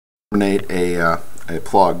terminate a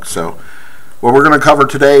plug. So what we're going to cover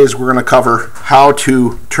today is we're going to cover how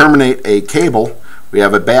to terminate a cable. We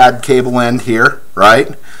have a bad cable end here,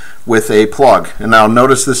 right, with a plug. And now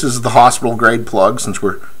notice this is the hospital grade plug. Since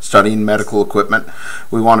we're studying medical equipment,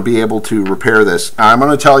 we want to be able to repair this. Now, I'm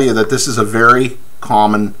going to tell you that this is a very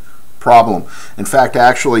common problem. In fact,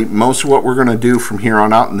 actually, most of what we're going to do from here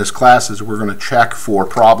on out in this class is we're going to check for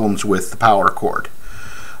problems with the power cord.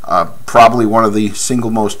 Probably one of the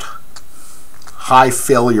single most high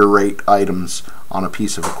failure rate items on a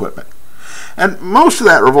piece of equipment. And most of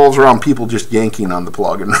that revolves around people just yanking on the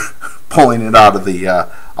plug and pulling it out of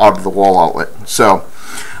the wall outlet. So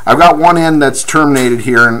I've got one end that's terminated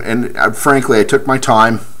here, and frankly, I took my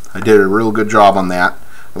time. I did a real good job on that.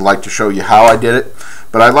 I'd like to show you how I did it,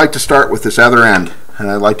 but I'd like to start with this other end, and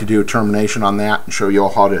I'd like to do a termination on that and show you all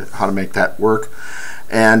how to make that work.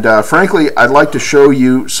 And frankly, I'd like to show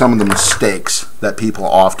you some of the mistakes that people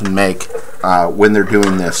often make when they're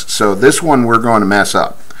doing this. So this one we're going to mess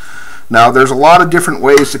up. Now, there's a lot of different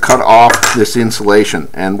ways to cut off this insulation,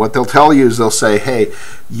 and what they'll tell you is they'll say, hey,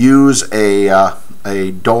 use a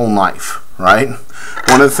dull knife, right?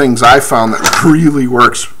 One of the things I found that really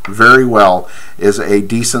works very well is a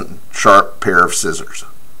decent sharp pair of scissors.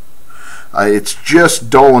 It's just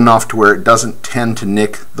dull enough to where it doesn't tend to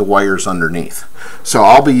nick the wires underneath. So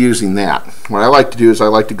I'll be using that. What I like to do is I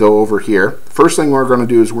like to go over here. First thing we're going to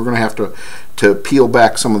do is we're going to have to peel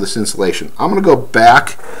back some of this insulation. I'm going to go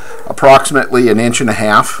back approximately 1.5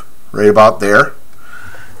 inches, right about there.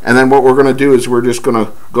 And then what we're going to do is we're just going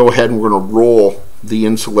to go ahead and we're going to roll the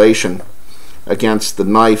insulation against the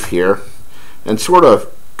knife here and sort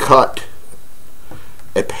of cut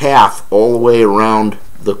a path all the way around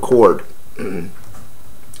the cord. And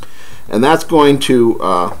that's going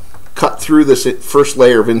to cut through this first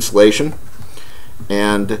layer of insulation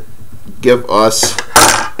and give us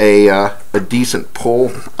a decent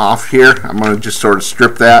pull off here. I'm going to just sort of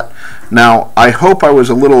strip that. Now, I hope I was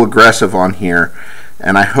a little aggressive on here,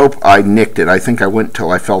 and I hope I nicked it. I think I went till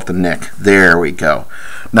I felt a nick. There we go.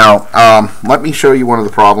 Now, let me show you one of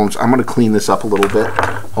the problems. I'm going to clean this up a little bit.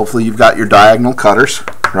 Hopefully you've got your diagonal cutters,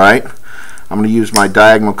 right? I'm going to use my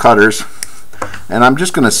diagonal cutters, and I'm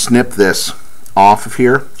just going to snip this off of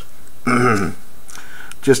here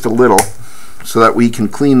just a little so that we can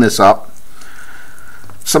clean this up.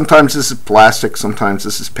 Sometimes this is plastic, sometimes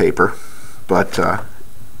this is paper, but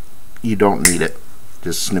you don't need it.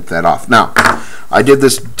 Just snip that off. Now, I did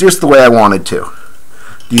this just the way I wanted to.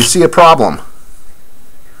 Do you see a problem?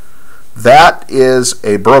 That is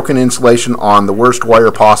a broken insulation on the worst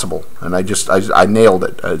wire possible, and I nailed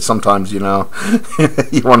it. Sometimes, you know,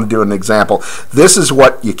 you want to do an example. This is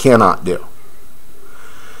what you cannot do.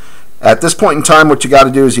 At this point in time, what you got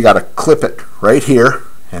to do is you got to clip it right here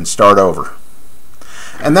and start over.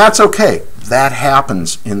 And that's okay. That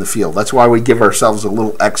happens in the field. That's why we give ourselves a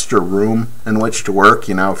little extra room in which to work.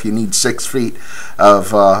 You know, if you need 6 feet of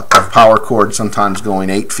power cord, sometimes going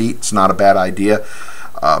 8 feet, it's not a bad idea.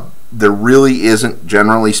 There really isn't,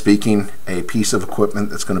 generally speaking, a piece of equipment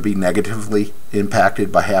that's going to be negatively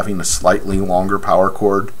impacted by having a slightly longer power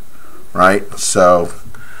cord, right? So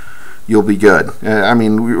you'll be good. I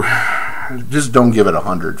mean, just don't give it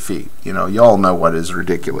 100 feet. You know, you all know what is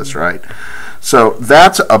ridiculous, right? So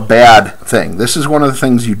that's a bad thing. This is one of the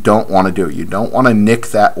things you don't want to do. You don't want to nick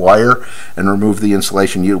that wire and remove the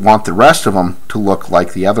insulation. You want the rest of them to look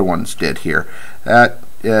like the other ones did here.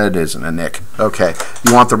 It isn't a nick. Okay,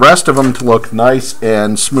 you want the rest of them to look nice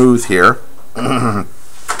and smooth here.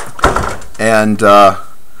 And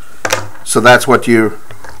so that's what you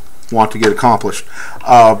want to get accomplished.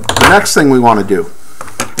 The next thing we want to do,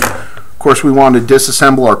 of course, we want to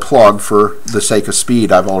disassemble our plug for the sake of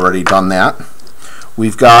speed. I've already done that.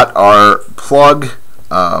 We've got our plug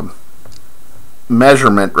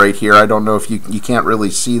measurement right here. I don't know if you can't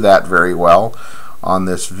really see that very well on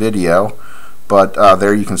this video, but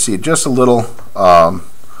there you can see just a little,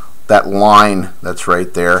 that line that's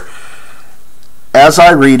right there. As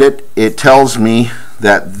I read it, it tells me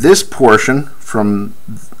that this portion from,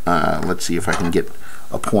 let's see if I can get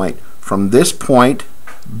a point, from this point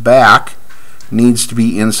back needs to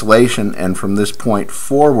be insulation, and from this point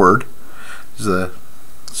forward, is the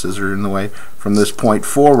scissor in the way, from this point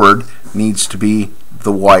forward needs to be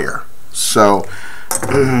the wire. So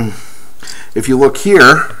if you look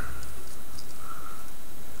here,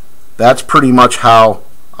 that's pretty much how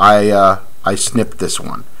I snipped this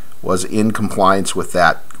one, was in compliance with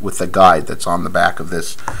that, with the guide that's on the back of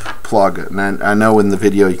this plug. And I know in the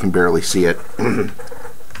video you can barely see it.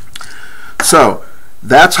 So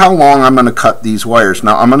that's how long I'm going to cut these wires.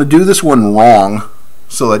 Now I'm going to do this one wrong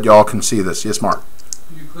so that y'all can see this. Yes, Mark?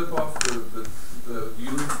 You clip off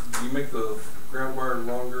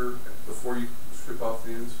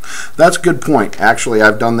pins? That's a good point. Actually,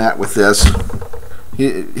 I've done that with this.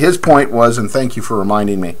 His point was, and thank you for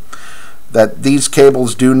reminding me, that these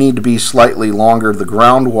cables do need to be slightly longer. The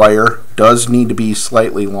ground wire does need to be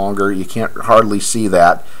slightly longer. You can't hardly see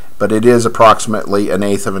that, but it is approximately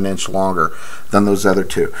 1/8 of an inch longer than those other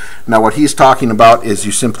two. Now what he's talking about is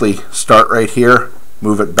you simply start right here,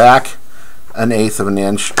 move it back 1/8 of an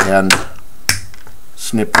inch, and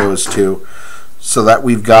snip those two so that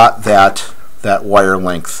we've got that wire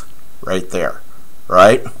length right there,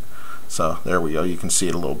 right? So there we go. You can see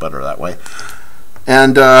it a little better that way.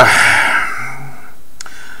 And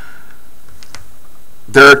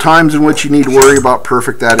there are times in which you need to worry about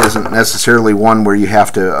perfect. That isn't necessarily one where you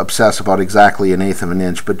have to obsess about exactly 1/8 of an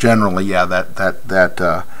inch, but generally, yeah,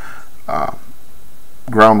 that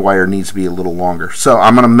ground wire needs to be a little longer. So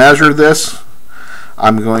I'm going to measure this.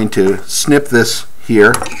 I'm going to snip this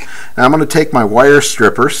here, and I'm going to take my wire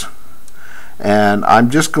strippers, and I'm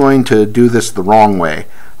just going to do this the wrong way.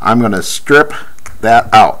 I'm going to strip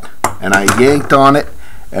that out, and I yanked on it,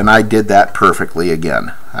 and I did that perfectly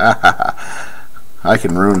again. I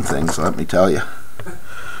can ruin things, let me tell you.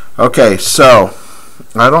 Okay, so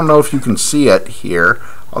I don't know if you can see it here.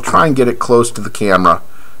 I'll try and get it close to the camera.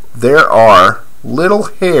 There are little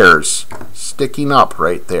hairs sticking up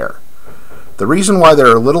right there. The reason why there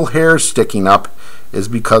are little hairs sticking up is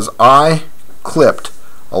because I clipped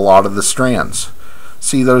a lot of the strands.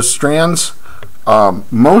 See those strands?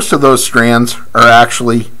 Most of those strands are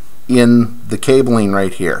actually in the cabling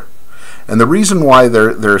right here. And the reason why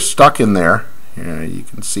they're stuck in there, you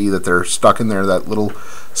can see that they're stuck in there, that little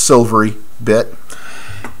silvery bit,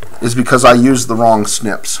 is because I used the wrong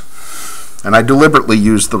snips. And I deliberately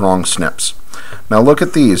used the wrong snips. Now look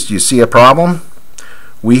at these. Do you see a problem?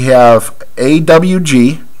 We have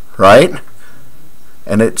AWG, right?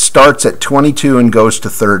 And it starts at 22 and goes to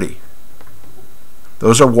 30.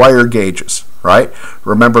 Those are wire gauges, right?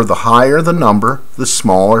 Remember, the higher the number, the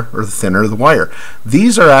smaller or the thinner the wire.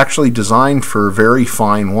 These are actually designed for very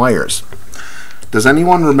fine wires. Does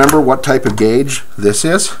anyone remember what type of gauge this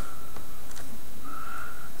is?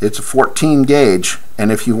 It's a 14 gauge,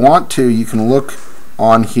 and if you want to, you can look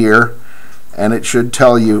on here and it should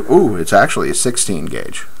tell you, ooh, it's actually a 16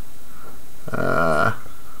 gauge.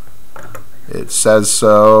 It says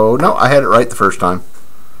so. No, I had it right the first time.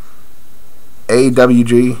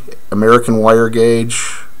 AWG, American wire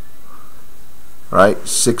gauge, right?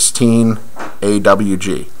 16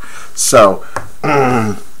 AWG. So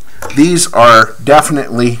these are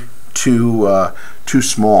definitely too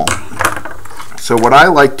small. So what I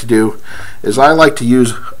like to do is I like to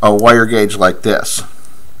use a wire gauge like this.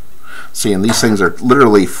 See, and these things are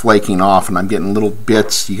literally flaking off, and I'm getting little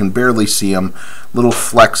bits, you can barely see them, little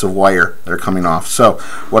flecks of wire that are coming off. So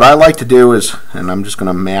what I like to do is, and I'm just going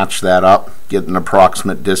to match that up, get an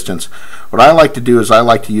approximate distance. What I like to do is I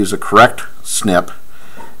like to use a correct snip,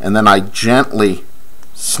 and then I gently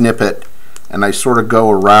snip it, and I sort of go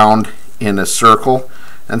around in a circle,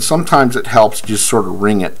 and sometimes it helps just sort of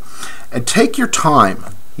ring it. And take your time,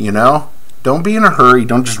 you know? Don't be in a hurry,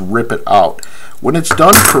 don't just rip it out. When it's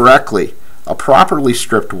done correctly, a properly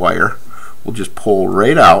stripped wire will just pull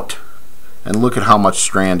right out, and look at how much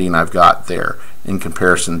stranding I've got there in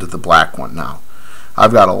comparison to the black one now.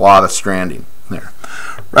 I've got a lot of stranding there.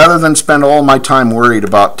 Rather than spend all my time worried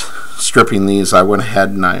about stripping these, I went ahead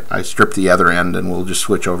and I stripped the other end, and we'll just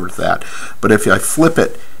switch over to that. But if I flip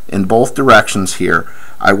it in both directions here,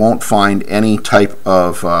 I won't find any type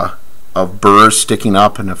of burrs sticking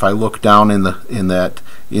up, and if I look down in that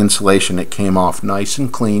insulation, it came off nice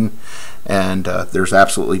and clean, and there's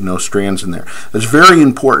absolutely no strands in there. That's very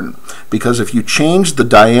important, because if you change the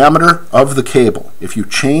diameter of the cable, if you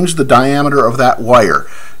change the diameter of that wire,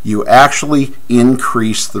 you actually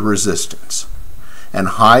increase the resistance, and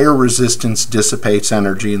higher resistance dissipates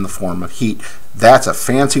energy in the form of heat. That's a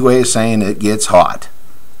fancy way of saying it gets hot,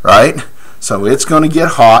 right? So it's going to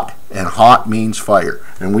get hot, and hot means fire,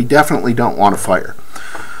 and we definitely don't want a fire.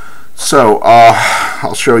 So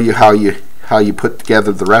I'll show you how you put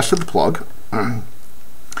together the rest of the plug. I'm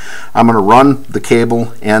going to run the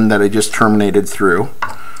cable end that I just terminated through,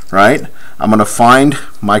 right? I'm going to find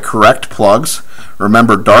my correct plugs.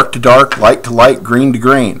 Remember, dark to dark, light to light, green to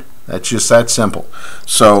green. That's just that simple.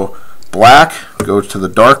 So black goes to the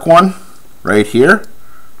dark one right here,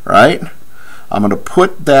 right? I'm going to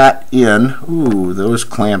put that in. Ooh, those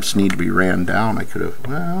clamps need to be ran down. I could have,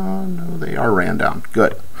 well, no, they are ran down.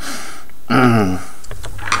 Good.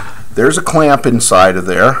 There's a clamp inside of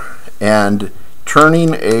there, and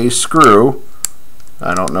turning a screw,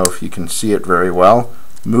 I don't know if you can see it very well,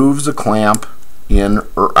 moves the clamp in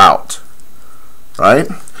or out, right?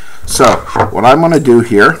 So what I'm going to do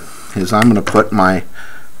here is I'm going to put my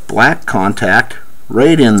black contact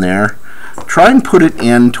right in there. Try and put it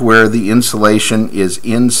in to where the insulation is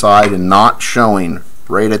inside and not showing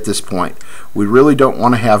right at this point. We really don't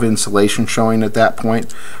want to have insulation showing at that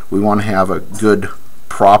point. We want to have a good,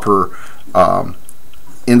 proper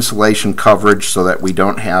insulation coverage so that we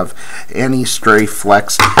don't have any stray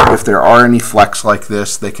flecks. If there are any flecks like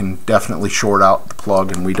this, they can definitely short out the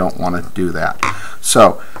plug, and we don't want to do that.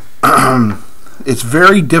 So it's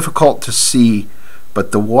very difficult to see,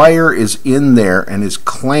 but the wire is in there and is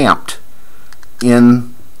clamped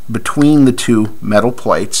in between the two metal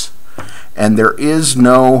plates, and there is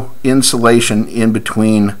no insulation in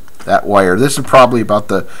between that wire. This is probably about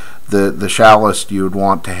the shallowest you would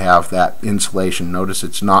want to have that insulation. Notice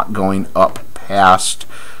it's not going up past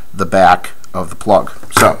the back of the plug.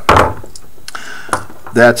 So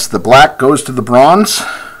that's the black goes to the bronze,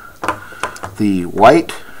 the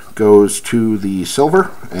white goes to the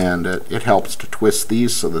silver, and it helps to twist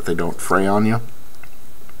these so that they don't fray on you.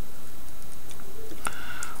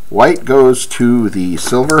 White goes to the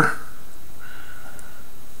silver,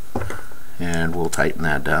 and we'll tighten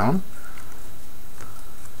that down.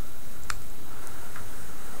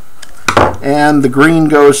 And the green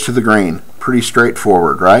goes to the green. Pretty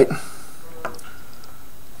straightforward, right?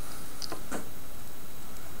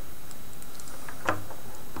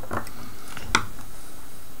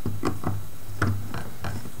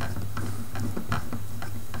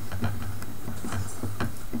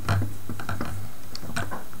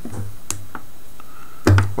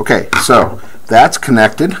 Okay, so that's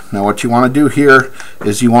connected. Now what you want to do here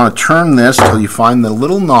is you want to turn this till you find the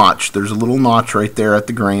little notch. There's a little notch right there at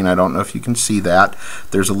the green. I don't know if you can see that.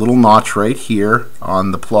 There's a little notch right here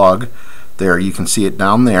on the plug. There, you can see it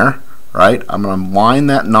down there, right? I'm going to line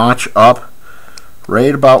that notch up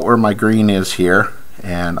right about where my green is here,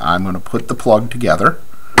 and I'm going to put the plug together,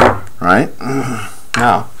 right?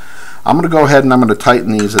 Now, I'm going to go ahead and I'm going to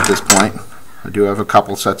tighten these at this point. I do have a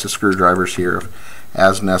couple sets of screwdrivers here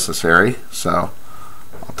as necessary, so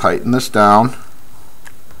I'll tighten this down.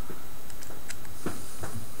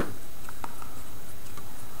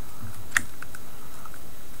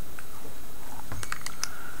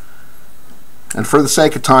 And for the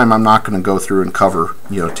sake of time, I'm not going to go through and cover,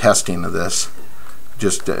 testing of this.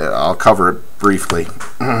 Just I'll cover it briefly.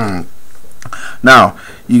 Now,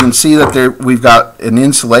 you can see that we've got an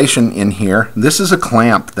insulation in here. This is a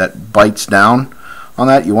clamp that bites down on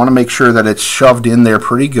that. You want to make sure that it's shoved in there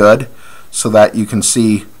pretty good so that you can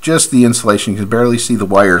see just the insulation. You can barely see the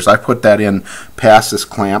wires. I put that in past this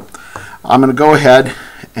clamp. I'm going to go ahead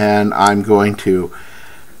and I'm going to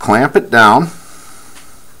clamp it down.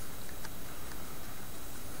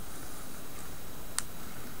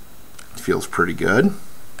 It feels pretty good.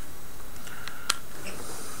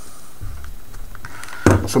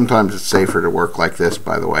 Sometimes it's safer to work like this,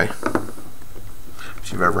 by the way.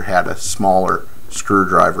 If you've ever had a smaller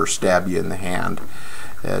screwdriver stab you in the hand,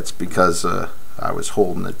 it's because I was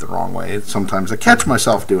holding it the wrong way. Sometimes I catch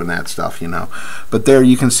myself doing that stuff, But there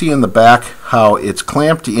you can see in the back how it's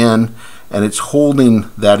clamped in and it's holding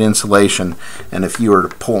that insulation, and if you were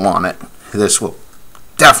to pull on it, this will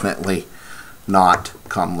definitely not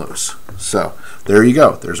come loose. So there you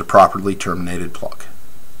go. There's a properly terminated plug.